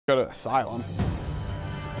go to Asylum.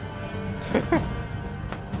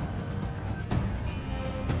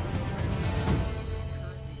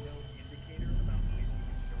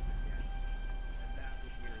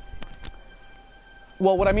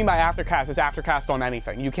 Well, what I mean by aftercast is aftercast on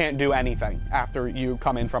anything. You can't do anything after you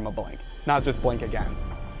come in from a blink. Not just blink again.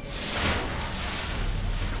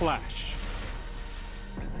 Clash.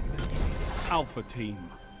 Alpha team.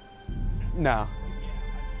 No.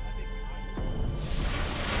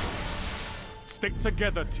 Stick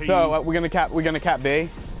together, team. So we're gonna cap B. We're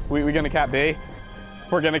gonna cap B.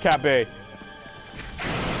 We're gonna cap B.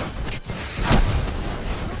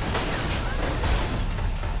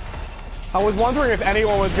 I was wondering if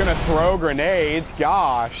anyone was gonna throw grenades.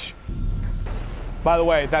 Gosh. By the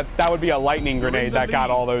way, that would be a lightning grenade that got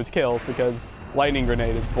all those kills because lightning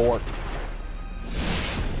grenade is borked.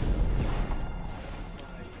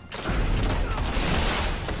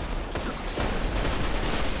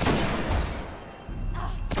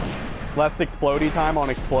 Less explodey time on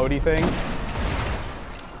explodey things.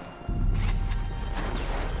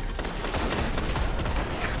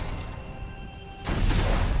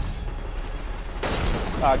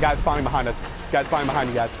 Guys spawning behind us. Guys spawning behind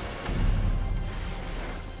you guys.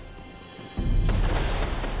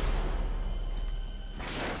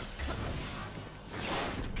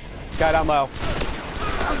 Guy down low.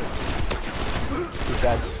 He's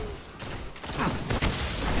dead.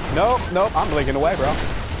 Nope, nope. I'm blinking away, bro.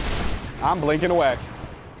 I'm blinking away.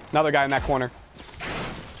 Another guy in that corner.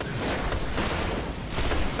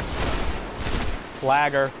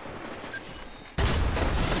 Lagger.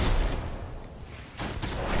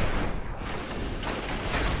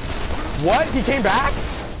 What? He came back?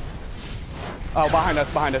 Oh, behind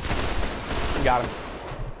us, behind us. We got him.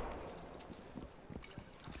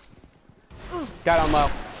 Got on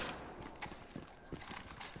low.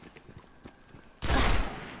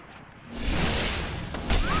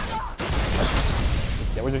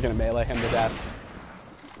 Yeah, we're just gonna melee him to death.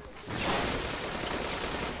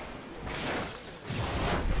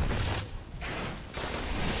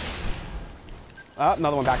 Oh,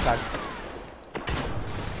 another one backside.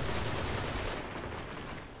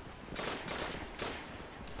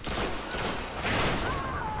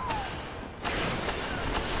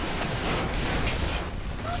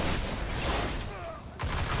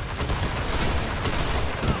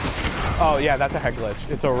 Oh yeah, that's a head glitch.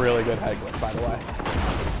 It's a really good head glitch, by the way.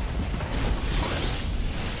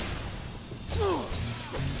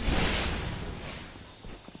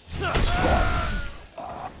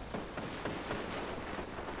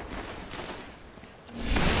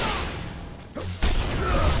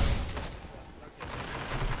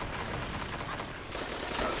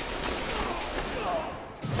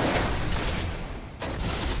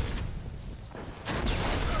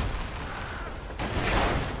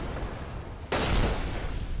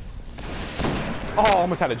 Oh,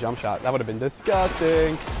 almost had a jump shot. That would have been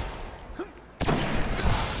disgusting.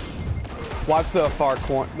 Watch the far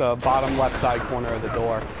corner, the bottom left side corner of the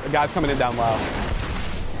door. The guy's coming in down low.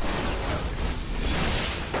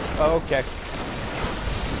 Okay.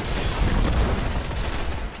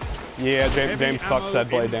 Yeah, James Fuck said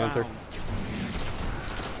Bladedancer.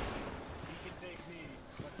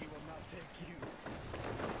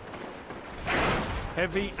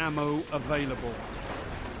 Heavy ammo available.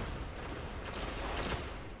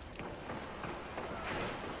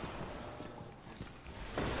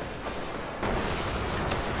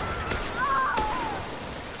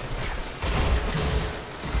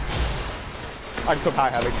 I took high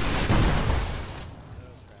heavy.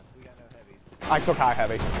 I took high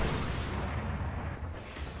heavy.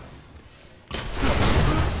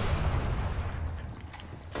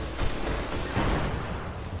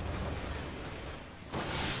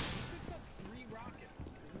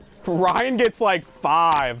 Ryan gets like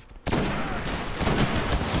 5.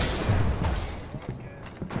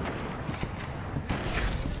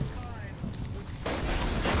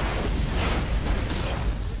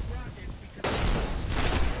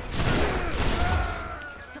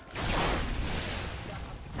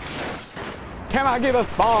 Can I get a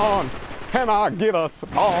spawn? Can I get a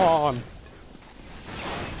spawn?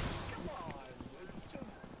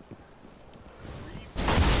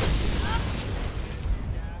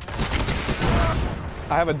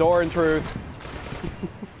 I have a door in truth.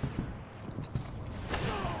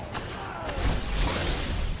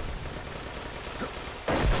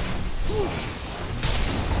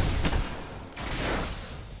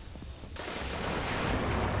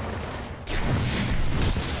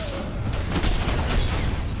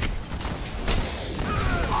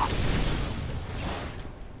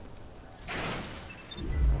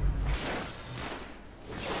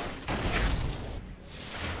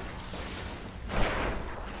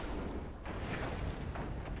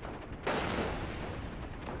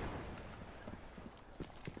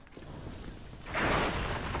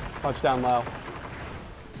 Watch down low.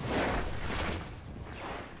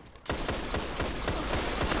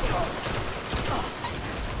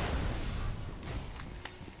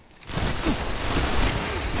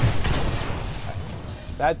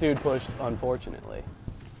 That dude pushed, unfortunately.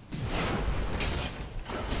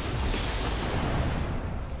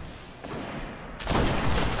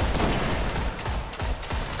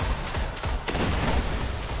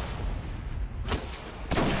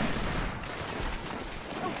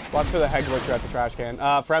 Watch for the head glitcher at the trash can.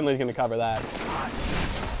 Friendly's gonna cover that.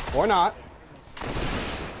 Or not.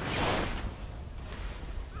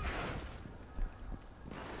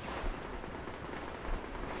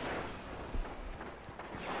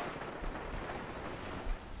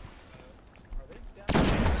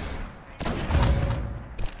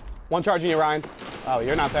 One charging you, Ryan. Oh,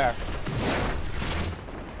 you're not there.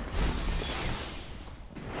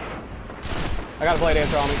 I got a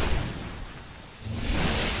Bladedancer on me.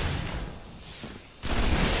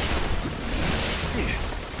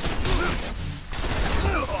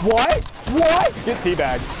 What? What? Get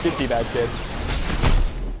teabagged. Get teabagged,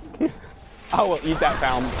 kid. I will eat that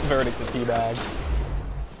found verdict of teabag.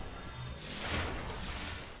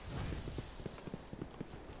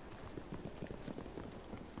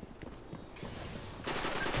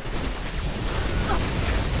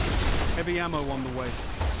 Heavy ammo on the way.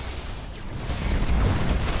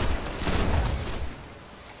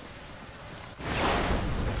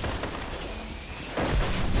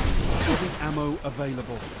 Heavy ammo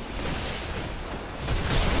available.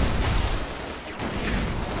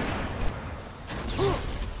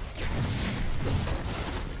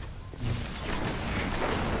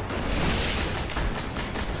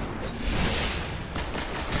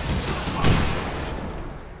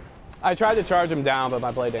 I tried to charge him down, but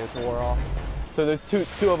my Bladedancer wore off. So there's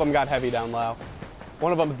two of them got heavy down low.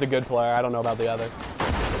 One of them is the good player. I don't know about the other.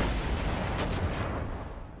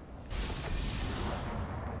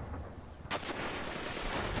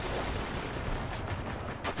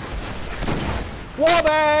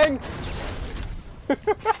 Wallbang!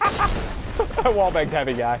 I wallbanged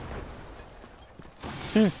heavy guy.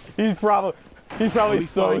 He's probably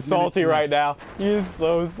so salty right now. He is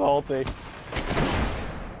so salty.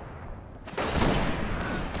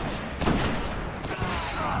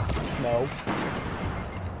 No.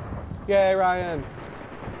 Yay, Ryan.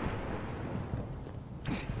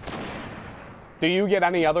 Do you get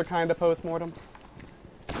any other kind of post-mortem?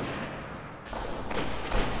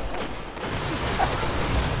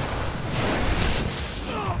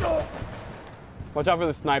 Watch out for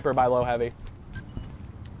the sniper by low heavy.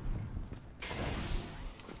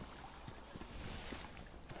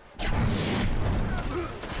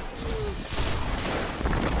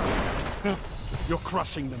 You're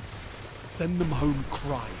crushing them. Send them home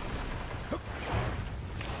crying.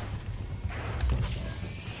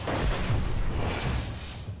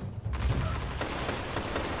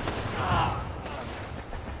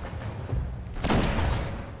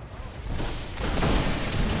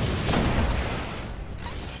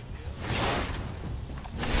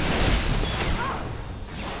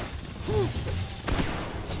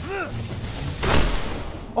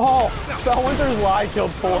 Oh, Spellwinter's Lie killed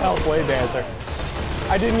full health Bladedancer.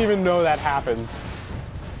 I didn't even know that happened.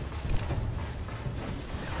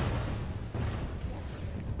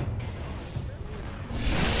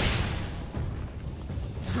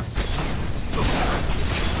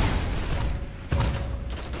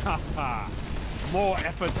 Haha. More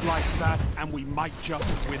efforts like that, and we might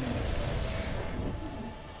just win this.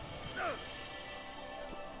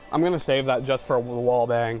 I'm gonna save that just for the wall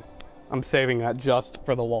bang. I'm saving that just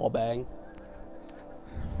for the wall bang.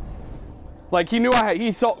 Like, he knew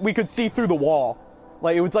he saw, we could see through the wall.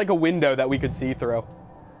 Like, it was like a window that we could see through.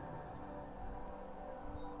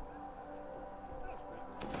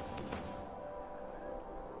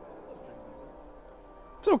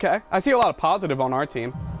 It's okay. I see a lot of positive on our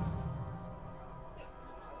team.